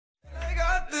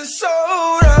is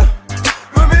soda.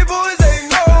 Remy boys, they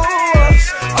know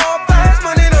us. All fast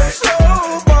money, no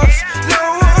slow bucks.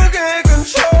 No one can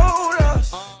control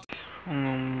us.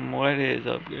 What is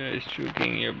up, guys? True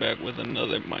King here, back with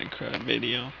another Minecraft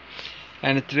video.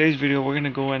 And in today's video, we're gonna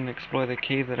go and explore the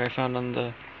cave that I found on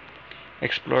the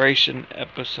exploration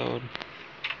episode.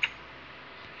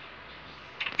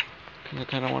 Cause I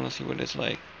kind of want to see what it's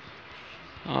like.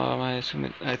 I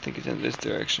think it's in this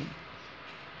direction.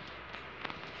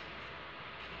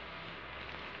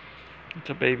 It's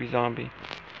a baby zombie.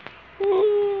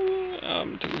 Ooh,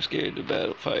 I'm too scared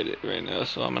to fight it right now,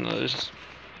 so I'm gonna just.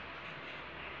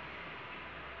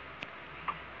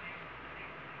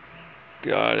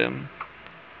 Got him.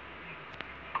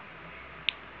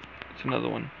 It's another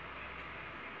one.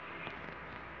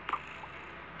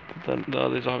 The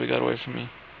other zombie got away from me.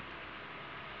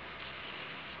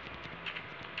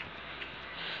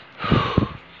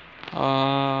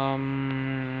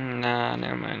 Nah,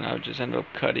 never mind. I'll just end up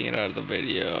cutting it out of the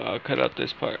video. I'll cut out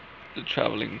this part, the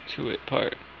traveling to it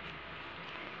part.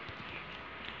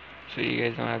 So you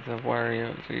guys don't have to worry,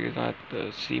 so you guys don't have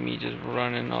to see me just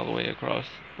running all the way across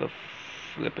the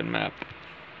flipping map.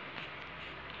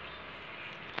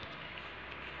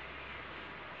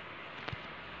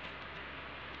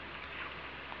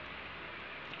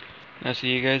 I'll see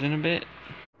you guys in a bit.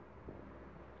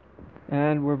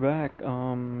 And we're back. Yeah,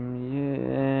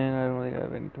 and I don't think I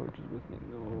have any torches with me.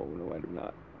 No, I do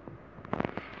not.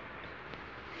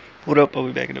 Hold up, I'll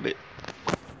be back in a bit.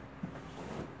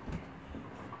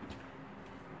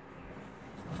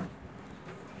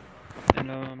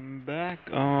 And I'm back.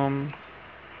 I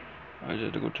just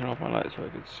had to go turn off my light so I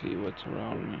could see what's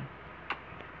around me.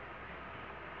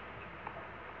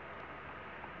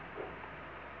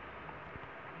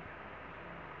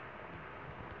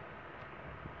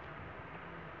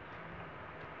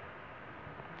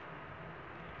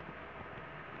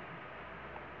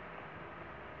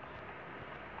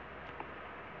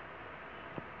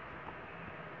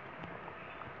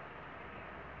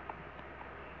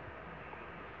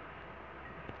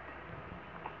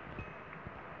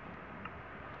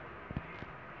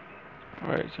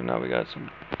 Alright, so now we got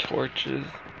some torches.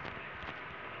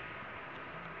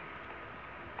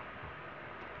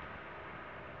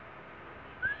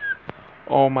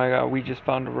 Oh my god, we just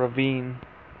found a ravine.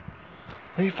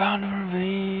 We found a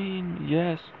ravine!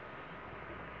 Yes!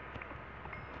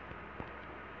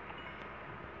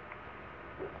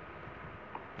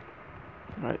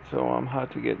 Alright, so how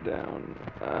to get down?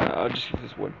 I'll just use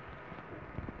this wood.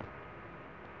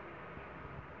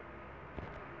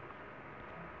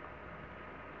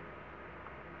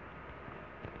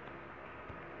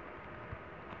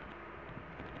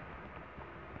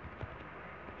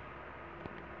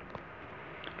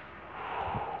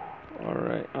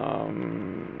 Alright,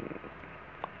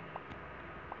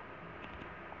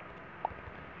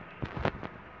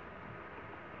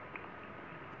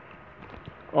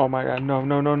 oh my god, no.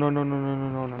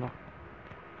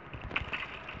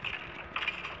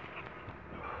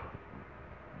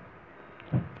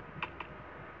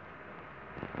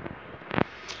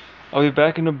 I'll be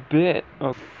back in a bit.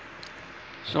 Okay.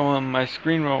 So my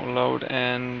screen won't load,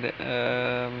 and is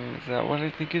that what I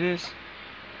think it is?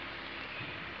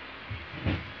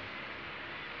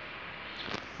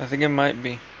 I think it might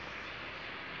be.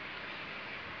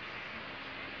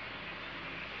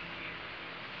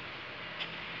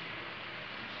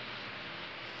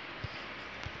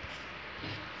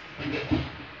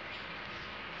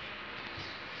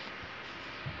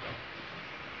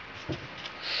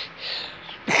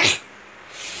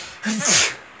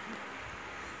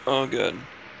 Oh good.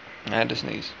 I had to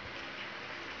sneeze.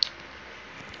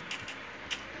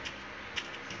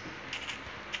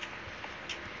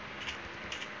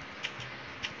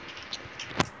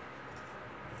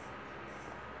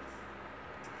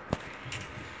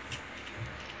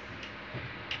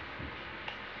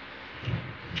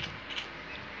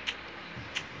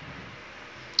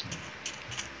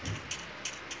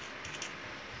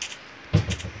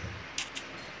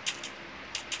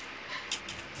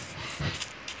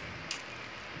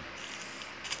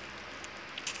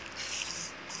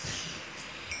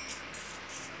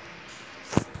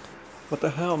 What the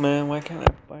hell, man? Why can't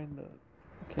I find the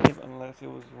cave unless it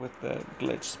was with that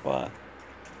glitch spot?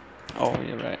 Oh,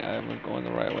 you're right. I was going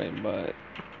the right way, but...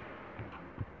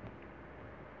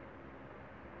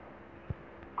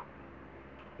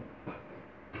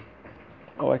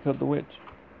 Oh, I killed the witch.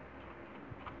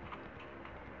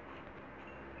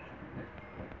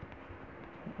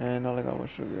 And all I got was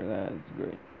sugar. That's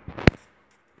great.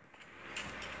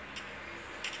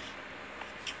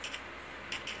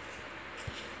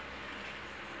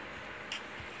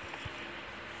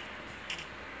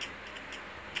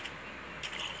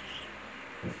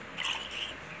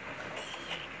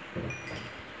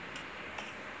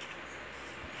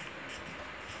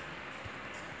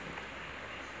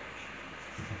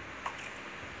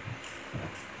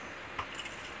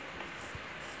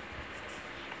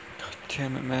 God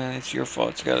damn it, man. It's your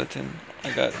fault, skeleton.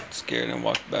 I got scared and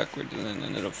walked backwards and then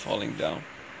ended up falling down.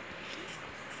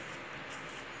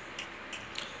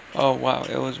 Oh, wow.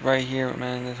 It was right here,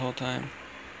 man, this whole time.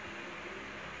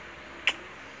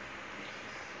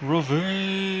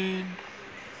 Ravine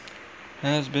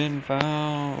has been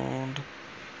found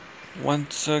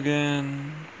once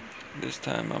again. This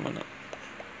time I'm gonna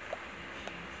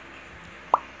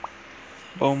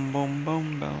boom, boom,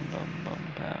 boom, boom, boom,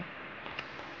 boom, pow.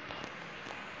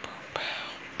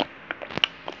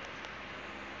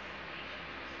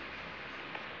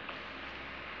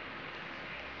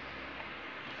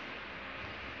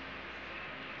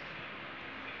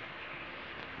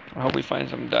 I hope we find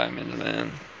some diamonds,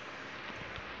 man.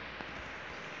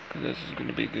 Cause this is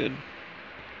gonna be good.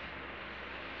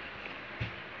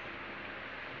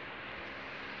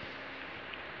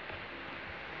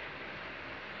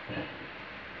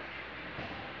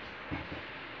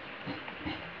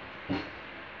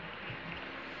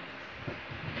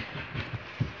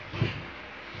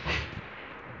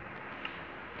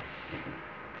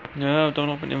 No, don't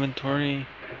open inventory.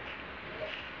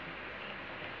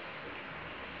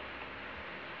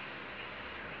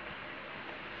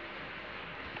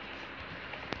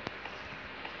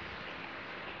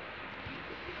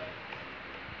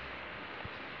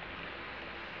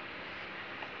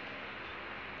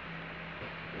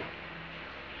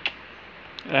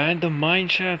 And the mine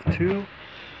shaft too?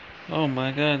 Oh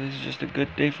my god, this is just a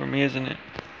good day for me, isn't it?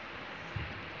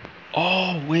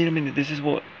 Oh, wait a minute, this is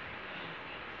what...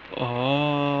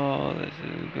 Oh, this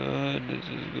is good, this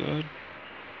is good.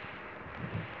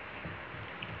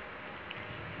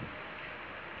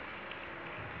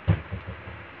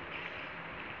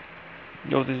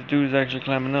 Yo, this dude is actually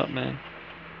climbing up, man.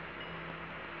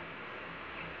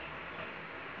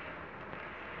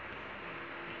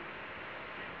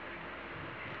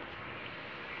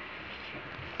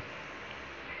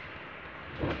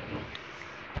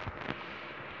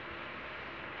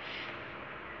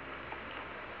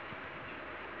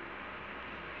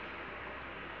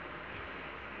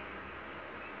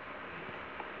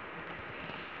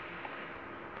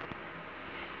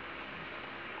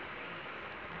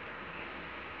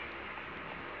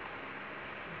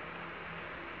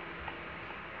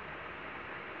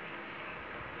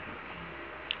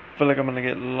 I feel like I'm gonna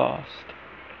get lost.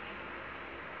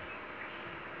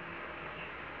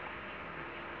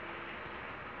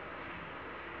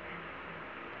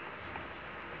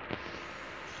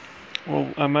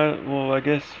 Well, I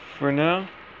guess for now,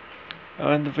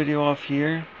 I'll end the video off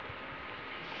here.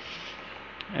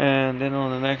 And then on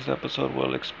the next episode,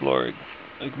 we'll explore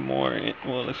more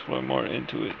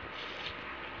into it.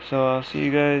 So I'll see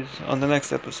you guys on the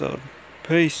next episode.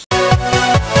 Peace.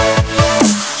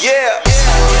 Yeah.